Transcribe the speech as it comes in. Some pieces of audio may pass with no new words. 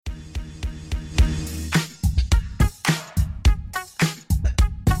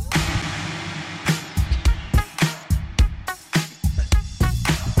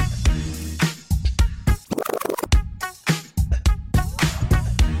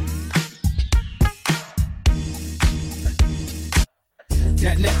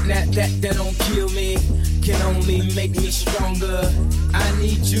That don't kill me, can only make me stronger. I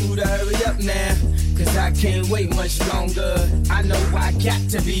need you to hurry up now, cause I can't wait much longer. I know I got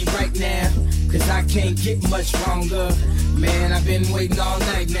to be right now, cause I can't get much longer. Man, I've been waiting all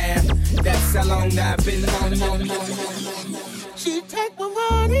night now. That's how long I've been on. She take my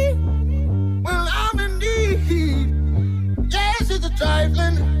money when I'm in need. Yes, it's a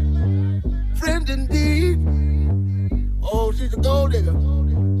trifling friend indeed. Oh, she's a gold digger,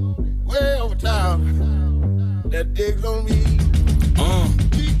 way over town. That digs on me. Now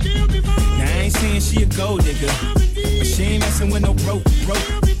I ain't saying she a gold digger, but she ain't messing with no broke.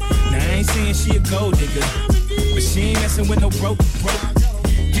 Now I ain't saying she a gold digger, but she ain't messing with no broke.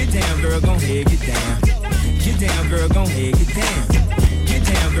 Get down, girl, gon' head, get down. Get down, girl, gon' head, get down. Get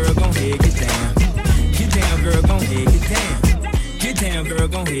down, girl, gon' head, get down. Get down, girl, gon' head, get down. Get down, girl,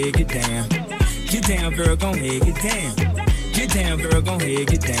 gon' head, get down. Get down, girl, gon' head, get down. Get down, girl, gon' head,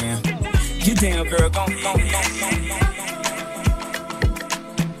 get down. Get down, girl, gon' head.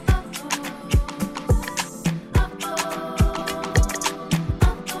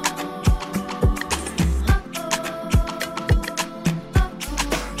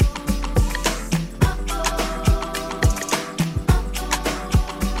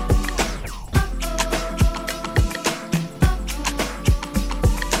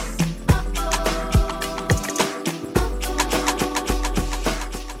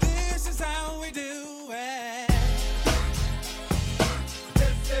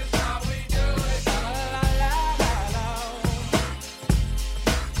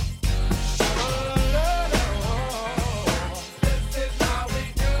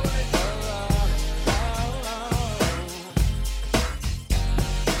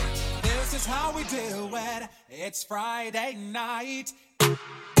 It's Friday night.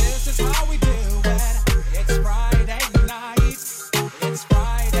 This is how we do it. It's Friday night. It's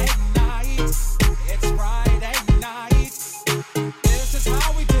Friday night. It's Friday night. This is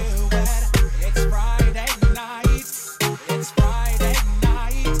how we do it. It's Friday night. It's Friday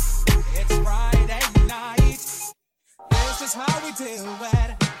night. It's Friday night. This is how we do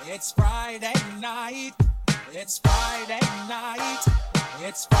it. It's Friday night. It's Friday night.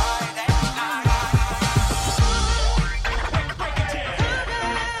 It's Friday night.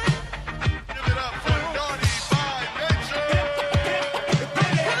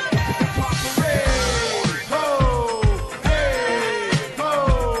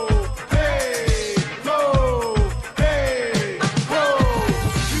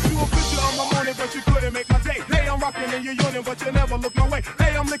 And you're yawning, but you never look my way.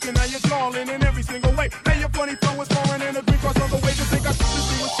 Hey, I'm licking and you're drawling in every single way. Hey, your funny flow is foreign and a green cross on the way. To think I should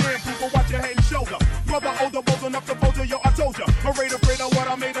see with shampoo, but watch your head and shoulder. Brother, older, bold enough to fold yo, I told ya. Afraid of what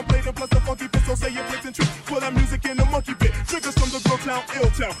I made and played and plus the funky bit. So say your flicks and tricks for that music in the monkey bit. Triggers from the Grill Town, Ill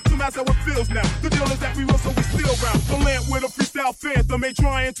Town. So that's how it feels now. The deal is that we will, so we still round. The land with a freestyle phantom, ain't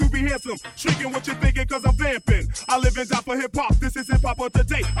trying to be handsome. Shrinking what you're thinking, cause I'm vamping. I live and die for hip hop. This is hip hop of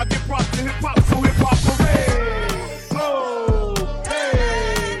today. I get props to hip hop, so hip hop parade. Ho,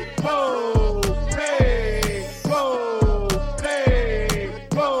 hey, ho, hey, ho, hey,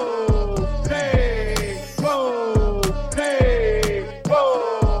 ho, hey, ho, hey,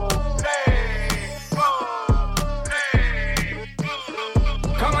 ho, hey, ho.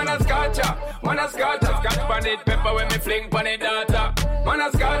 Come on, a scotcha, scotch pan it, pepper when me fling pan it data. Man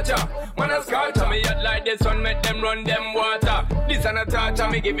a scotcha, me hot like the sun, make them run them water. This and a torture,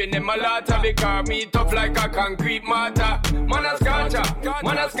 me giving them a lotta, because me tough like a concrete mortar. Man a scotcha,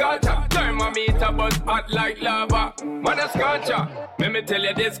 thermometer buzz hot like lava. Man a scotcha, me tell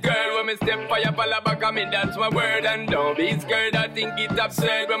you this girl, when me step for your pala back of me, that's my word. And don't be scared, I think it's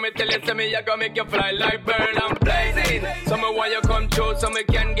absurd. When me tell you, say me, I gonna make you fly like bird. I'm blazing, so me want you come true, so me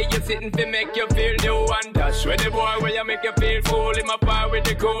can get you sitting to make you feel new. And dash with the boy where you make you feel full. In my power with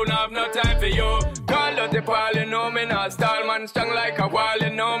the cool, now have no time for you. Call out the pal, you know me not stall. Man strong like a wall, you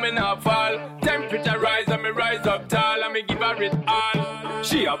know me not fall. Temperature rise and me rise up tall, and me give her it all.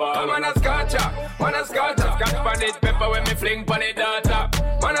 She a ball. Man a scotcha, scotch pan it, pepper when me fling pan it data.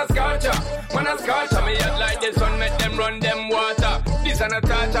 Man a scotcha, me hot like the sun, make them run them water. This and a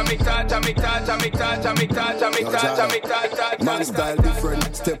touch, me touch. Man style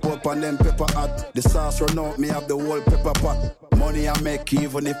different, step up on them pepper hot. The sauce run out, me have the whole pepper pot. Money I make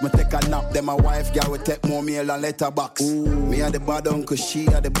even if me take a nap. Then my wife girl will take more meal and letterbox. Me and the bad uncle, she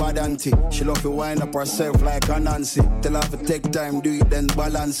had the bad auntie. She love to wind up herself like a Nancy. Tell her to take time, do it then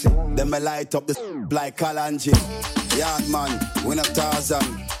balance it. Then me light up the like Kalanji. Yard man, we not Tarzan.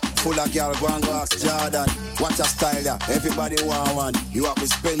 Full of girl, go and go ask Jordan. Watch a style ya, everybody want one. You have to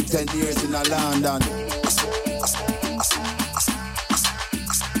spend 10 years in a London.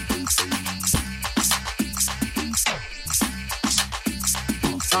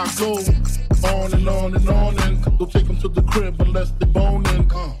 I go on and on and on and don't take them to the crib unless they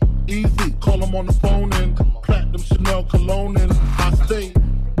boning. Easy, call them on the phone and platinum Chanel cologne and I stay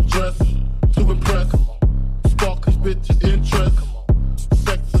dressed to impress. Spark these bitches' interest.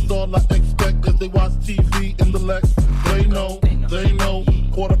 Sex is all I expect as they watch TV in the Lex. They know.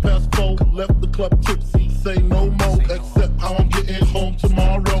 4:15, left the club tipsy, say no more, except how I'm getting home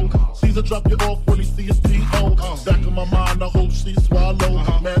tomorrow. Caesar drop you off when he see his P.O. Back in my mind, I hope she swallow.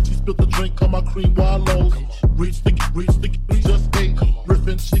 Man, she spilled the drink on my cream wallows. Reach the, we just ate.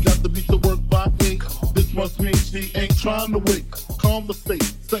 Riffin', she got the beat to work by 8. This must mean she ain't trying to wait. Conversate,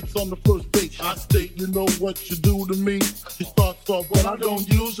 sex on the first date. I state, you know what you do to me. She starts off, but I don't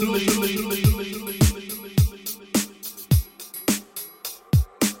usually.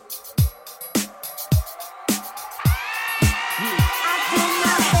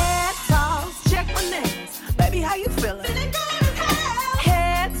 How you feeling?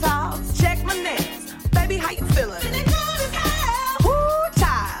 Head toss, check my nails. Baby, how you feeling? Woo,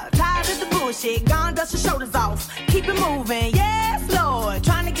 tired of the bullshit. Gone, dust your shoulders off. Keep it moving, yes, Lord.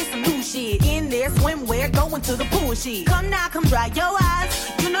 Trying to get some new shit in there. Swimwear, going to the pool shit. Come now, come dry your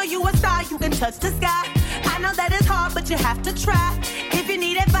eyes. You know you a star, you can touch the sky. I know that it's hard, but you have to try. If you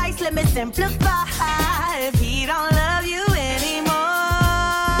need advice, let me simplify. If he don't love you anymore,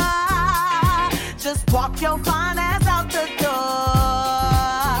 just walk your fine ass out the door.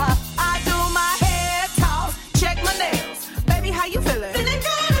 I do my head toss, check my nails. Baby, how you feeling? Feeling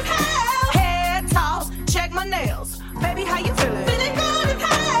good as hell. Head toss, check my nails. Baby, how you feeling? Feeling good as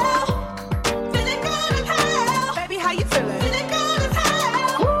hell. Feeling good as hell. Baby, how you feeling? Feeling good as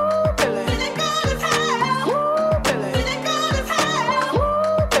hell. Woo, feeling. Feeling good as hell. Woo, feeling. Feeling good as hell.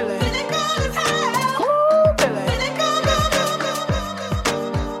 Woo, feeling. Feeling good as hell. Woo, feeling. Feeling good as hell.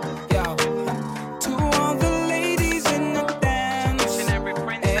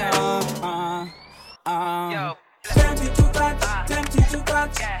 Yo. Tempted to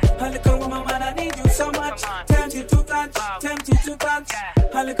touch. A little woman, man, I need you so much. Tempted to touch.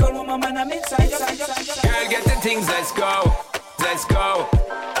 A little woman, man, I'm inside your. Girl, get the things, let's go. Let's go.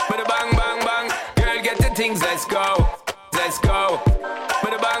 Put a bang, bang, bang. Girl, get the things, let's go. Let's go.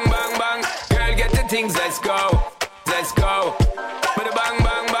 Put a bang, bang, bang. Girl, get the things, let's go. Let's go. Put a bang,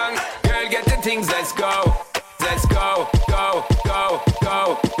 bang, bang. Girl, get the things, let's go.